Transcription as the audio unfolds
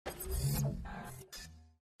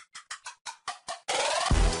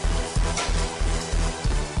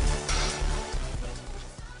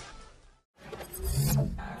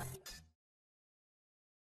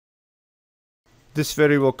This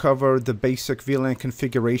video will cover the basic VLAN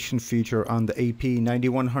configuration feature on the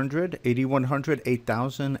AP-9100, 8100,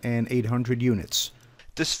 8000, and 800 units.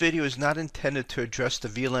 This video is not intended to address the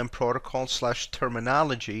VLAN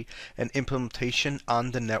protocol/terminology and implementation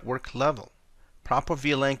on the network level. Proper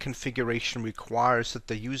VLAN configuration requires that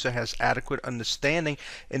the user has adequate understanding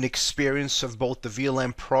and experience of both the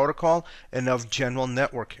VLAN protocol and of general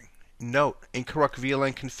networking. Note, incorrect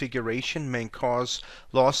VLAN configuration may cause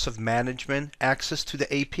loss of management access to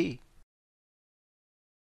the AP.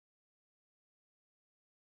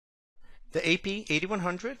 The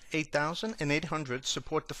AP-8100, 8000, and 800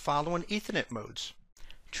 support the following Ethernet modes.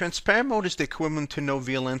 Transparent mode is the equivalent to no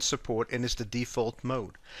VLAN support and is the default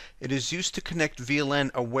mode. It is used to connect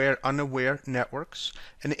VLAN aware-unaware networks.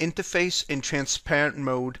 An interface in transparent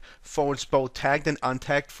mode forwards both tagged and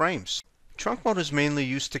untagged frames. Trunk mode is mainly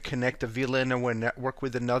used to connect a VLAN-aware network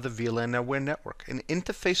with another VLAN-aware network. An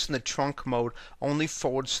interface in the trunk mode only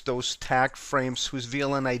forwards those tagged frames whose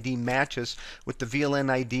VLAN ID matches with the VLAN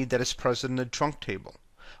ID that is present in the trunk table.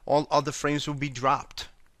 All other frames will be dropped.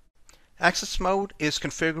 Access mode is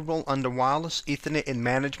configurable on the wireless, Ethernet, and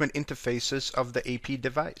management interfaces of the AP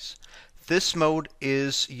device. This mode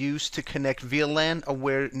is used to connect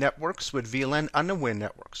VLAN-aware networks with VLAN-unaware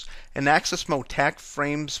networks. In access mode, tagged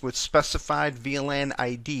frames with specified VLAN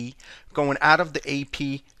ID going out of the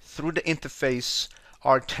AP through the interface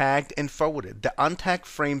are tagged and forwarded. The untagged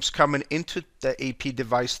frames coming into the AP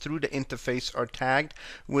device through the interface are tagged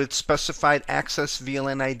with specified access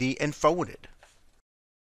VLAN ID and forwarded.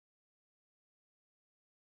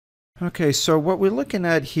 Okay, so what we're looking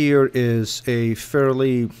at here is a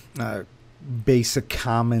fairly basic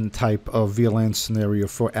common type of VLAN scenario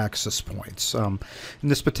for access points. In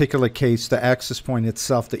this particular case, the access point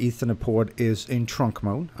itself, the Ethernet port, is in trunk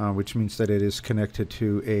mode, which means that it is connected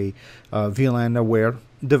to a VLAN aware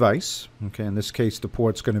device. Okay, in this case, the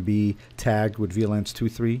port's going to be tagged with VLANs 2,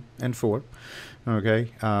 3, and 4.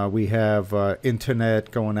 Okay, we have internet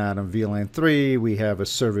going out on VLAN 3. We have a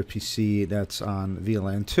server PC that's on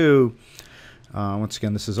VLAN 2. Once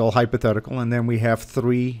again, this is all hypothetical. And then we have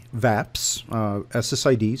 3 VAPs,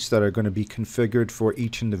 SSIDs, that are going to be configured for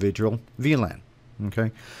each individual VLAN.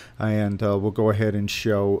 Okay, and we'll go ahead and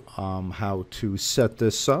show how to set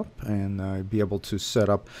this up and be able to set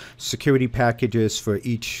up security packages for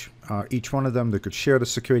each one of them. They could share the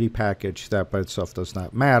security package. That by itself does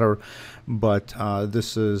not matter, but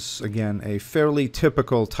this is again a fairly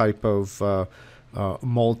typical type of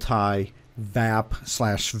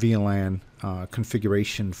multi-VAP/VLAN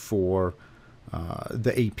configuration for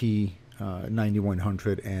the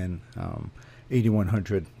AP-9100 and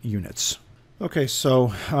 8100 units. Okay,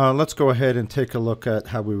 so let's go ahead and take a look at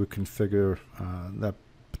how we would configure that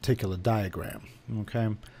particular diagram.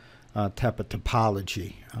 Okay, tap a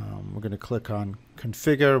topology. We're going to click on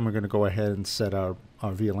configure, and we're going to go ahead and set our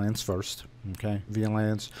VLANs first. Okay,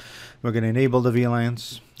 VLANs. We're going to enable the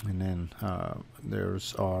VLANs, and then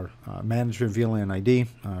there's our management VLAN ID.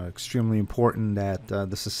 Extremely important that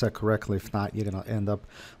this is set correctly. If not, you're going to end up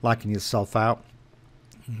locking yourself out.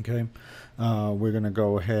 Okay, we're going to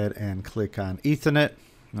go ahead and click on Ethernet.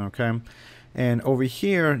 Okay, and over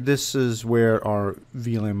here, this is where our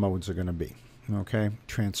VLAN modes are going to be. Okay,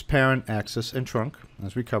 transparent, access, and trunk,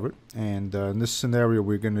 as we covered. And in this scenario,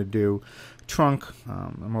 we're going to do trunk,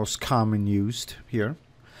 the most common used here.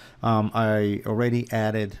 I already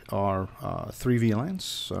added our 3 VLANs.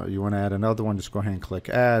 So you want to add another one, just go ahead and click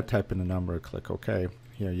add, type in the number, click OK.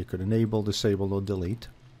 Here you could enable, disable, or delete.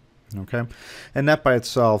 Okay, and that by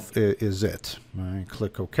itself is it. All right,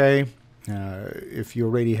 click OK. If you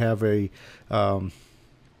already have a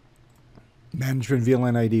management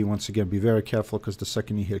VLAN ID, once again, be very careful, because the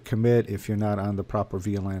second you hit commit, if you're not on the proper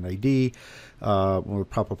VLAN ID or the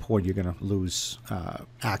proper port, you're going to lose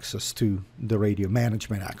access to the radio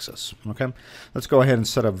management access. Okay, let's go ahead and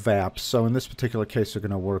set up VAPs. So in this particular case, we're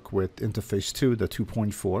going to work with interface 2, the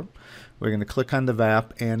 2.4. We're going to click on the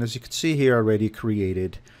VAP, and as you can see here, already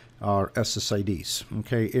created our SSIDs.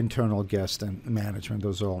 Okay, internal, guest, and management.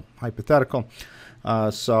 Those are all hypothetical.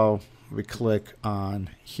 So we click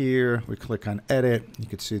on here, we click on edit. You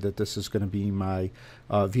can see that this is going to be my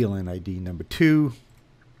VLAN ID number 2.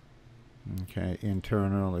 Okay,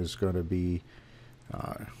 internal is going to be,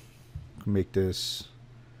 make this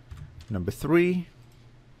number 3.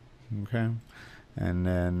 Okay, and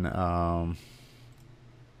then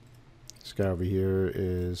this guy over here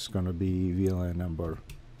is going to be VLAN number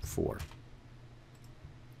 4.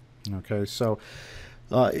 Okay, so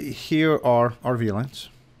here are our VLANs.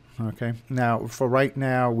 Okay, now for right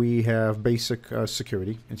now we have basic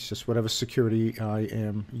security. It's just whatever security I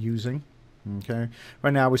am using. Okay,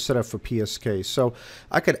 right now we set up for PSK, so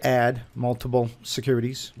I could add multiple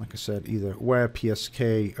securities. Like I said, either where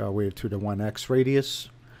PSK where to the 1x radius.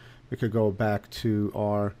 We could go back to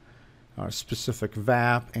our specific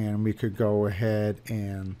VAP, and we could go ahead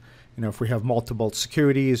and, if we have multiple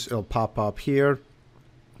securities, it'll pop up here.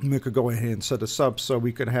 We could go ahead and set this up so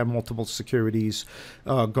we could have multiple securities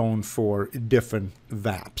going for different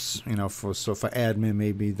VAPs. So for admin,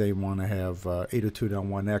 maybe they want to have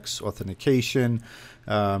 802.1x authentication.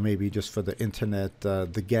 Maybe just for the internet,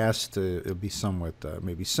 the guest, it'll be somewhat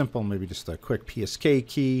maybe simple, maybe just a quick PSK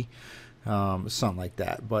key, something like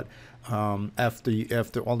that. But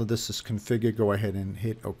after all of this is configured, go ahead and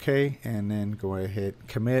hit OK, and then go ahead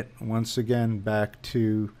commit once again back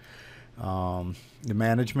to the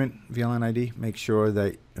management VLAN ID. Make sure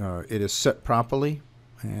that it is set properly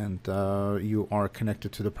and you are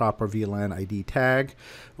connected to the proper VLAN ID tag,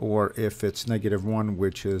 or if it's -1,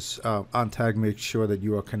 which is on tag, make sure that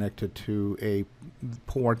you are connected to a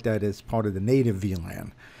port that is part of the native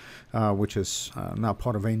VLAN, which is not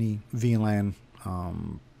part of any VLAN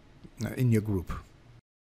in your group.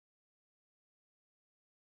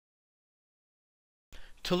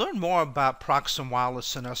 To learn more about Proxim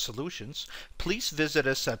Wireless and our solutions, please visit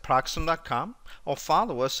us at proxim.com or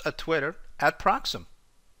follow us at Twitter @Proxim.